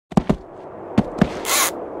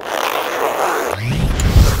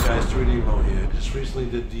just recently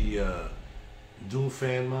did the dual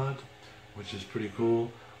fan mod, which is pretty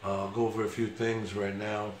cool. I'll go over a few things right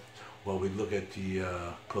now while we look at the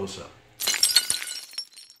close-up.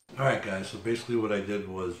 Alright guys, so basically what I did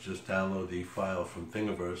was just download the file from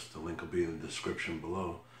Thingiverse, the link will be in the description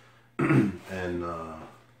below, and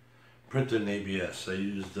printed an ABS. I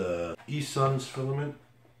used eSun's filament,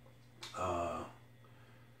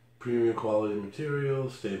 premium quality material,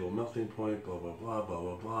 stable melting point, blah blah blah blah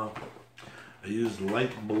blah blah. I used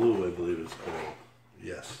light blue, I believe it's called.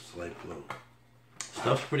 Yes, it's light blue.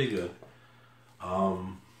 Stuff's pretty good.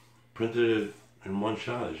 Printed it in one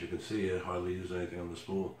shot, as you can see. I hardly used anything on the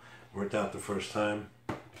spool. Worked out the first time.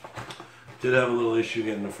 Did have a little issue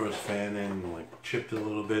getting the first fan in, like chipped it a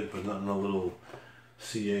little bit, but nothing a little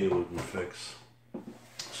CA wouldn't fix.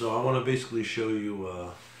 So I want to basically show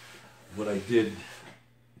you what I did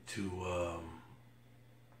to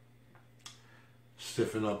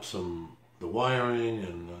stiffen up the wiring,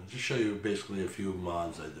 and just show you basically a few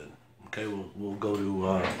mods I did. Okay, we'll go to,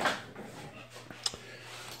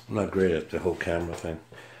 I'm not great at the whole camera thing,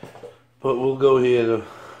 but we'll go here to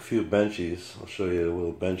a few benchies. I'll show you the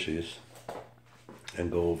little benchies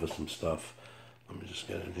and go over some stuff. Let me just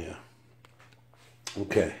get in here.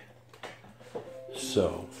 Okay,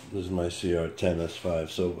 so this is my CR-10 S5.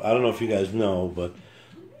 So I don't know if you guys know, but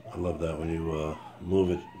I love that when you move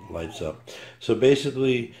it, lights up. So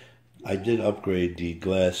basically, I did upgrade the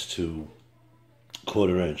glass to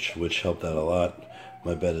 1/4 inch, which helped out a lot.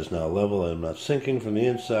 My bed is now level. I'm not sinking from the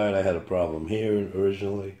inside. I had a problem here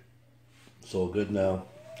originally. It's all good now.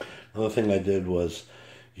 Another thing I did was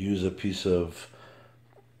use a piece of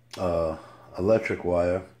electric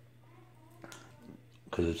wire,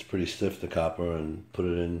 because it's pretty stiff, the copper, and put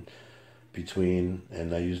it in between,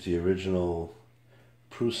 and I used the original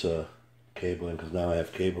Prusa cabling, because now I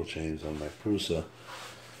have cable chains on my Prusa.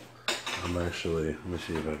 I'm actually, let me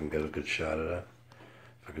see if I can get a good shot of that,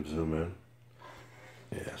 if I can zoom in.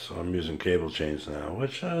 Yeah, so I'm using cable chains now,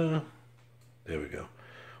 which, there we go,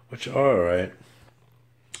 which are alright.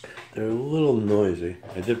 They're a little noisy.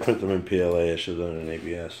 I did print them in PLA. I should have done it in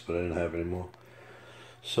ABS, but I didn't have any more.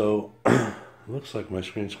 So, it looks like my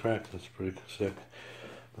screen's cracked. That's pretty sick.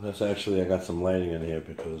 But that's actually, I got some lighting in here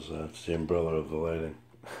because it's the umbrella of the lighting.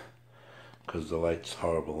 Because the light's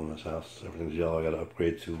horrible in this house. Everything's yellow. I got to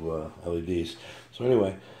upgrade to LEDs. So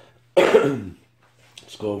anyway,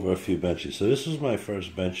 let's go over a few benchies. So this is my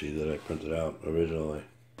first benchy that I printed out originally.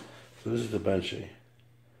 So this is the benchy.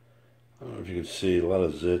 I don't know if you can see, a lot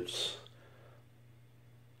of zits.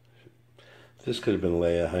 This could have been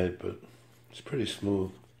layer height, but it's pretty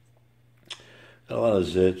smooth. Got a lot of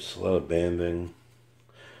zits, a lot of banding.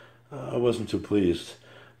 I wasn't too pleased.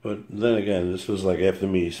 But then again, this was like after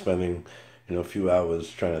me spending, a few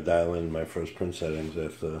hours trying to dial in my first print settings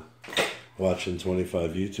after watching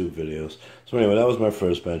 25 YouTube videos. So anyway, that was my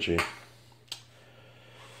first benchy.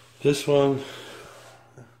 This one,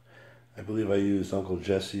 I believe I used Uncle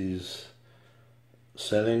Jesse's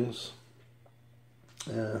settings.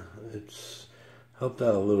 Yeah, it's helped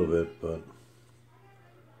out a little bit, but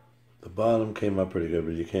the bottom came up pretty good,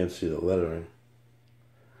 but you can't see the lettering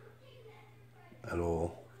at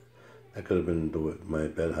all. That could have been my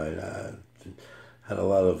bed height. I had a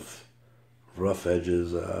lot of rough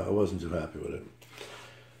edges. I wasn't too happy with it.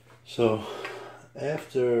 So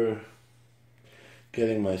after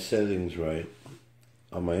getting my settings right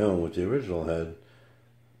on my own with the original head,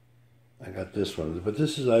 I got this one. But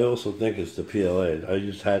this is, I also think it's the PLA. I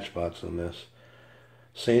used Hatchbox on this.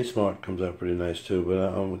 Saint Smart comes out pretty nice too,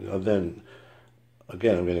 but then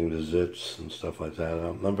again, I'm getting the zits and stuff like that.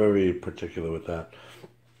 I'm very particular with that.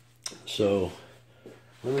 So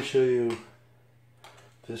let me show you.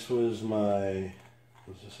 This was my,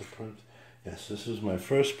 was this a print? Yes, this is my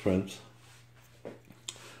first print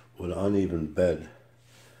with an uneven bed.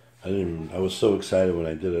 I was so excited when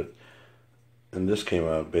I did it, and this came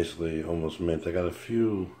out basically almost mint. I got a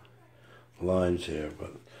few lines here,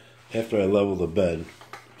 but after I leveled the bed,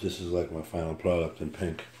 this is like my final product in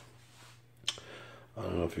pink. I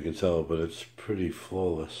don't know if you can tell, but it's pretty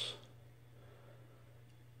flawless.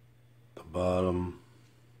 The bottom,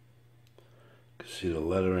 you can see the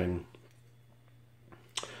lettering.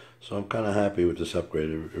 So I'm kind of happy with this upgrade.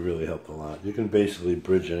 It really helped a lot. You can basically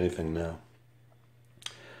bridge anything now,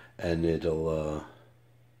 and it'll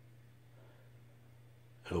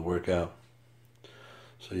work out.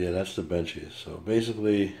 So yeah, that's the benchies. So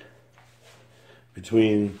basically,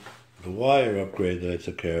 between the wire upgrade that I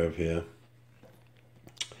took care of here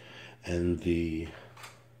and the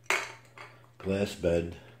glass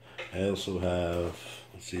bed, I also have,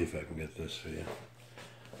 let's see if I can get this for you.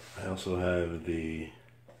 I also have the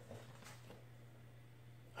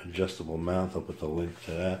adjustable mount. I'll put the link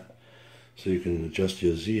to that so you can adjust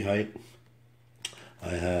your Z height. I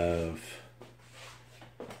have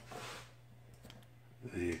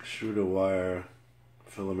the extruder wire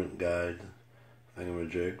filament guide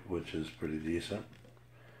thingamajig, which is pretty decent.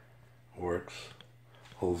 Works.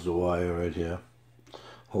 Holds the wire right here.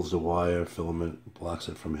 Holds the wire, filament, blocks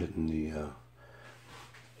it from hitting the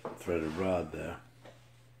threaded rod there.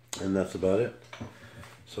 And that's about it.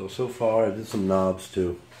 So far, I did some knobs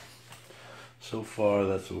too. So far,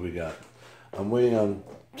 that's what we got. I'm waiting on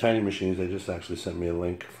Tiny Machines. They just actually sent me a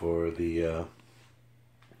link for the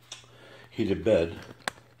heated bed.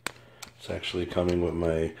 It's actually coming with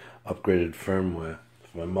my upgraded firmware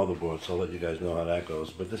for my motherboard, so I'll let you guys know how that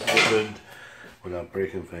goes. But this is a good, without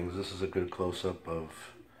breaking things, this is a good close-up of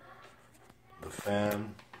the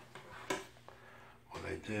fan. What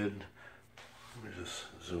I did, let me just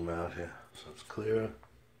zoom out here so it's clearer.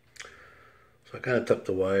 So I kind of tucked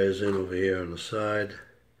the wires in over here on the side.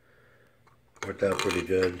 Worked out pretty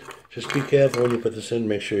good. Just be careful when you put this in,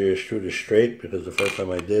 make sure your extruder's straight, because the first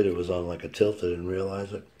time I did it was on like a tilt, I didn't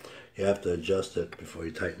realize it. You have to adjust it before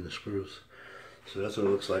you tighten the screws. So that's what it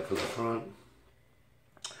looks like for the front.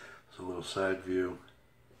 It's a little side view.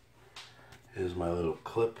 Here's my little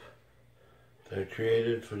clip that I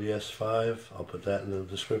created for the S5. I'll put that in the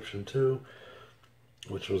description too,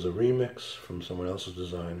 which was a remix from someone else's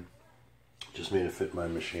design. Just made it fit my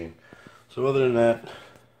machine. So other than that,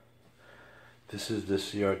 this is the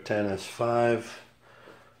CR-10 S5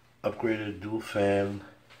 upgraded dual fan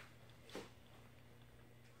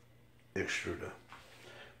extruder.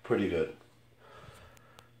 Pretty good.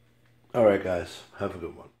 Alright guys, have a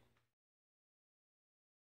good one.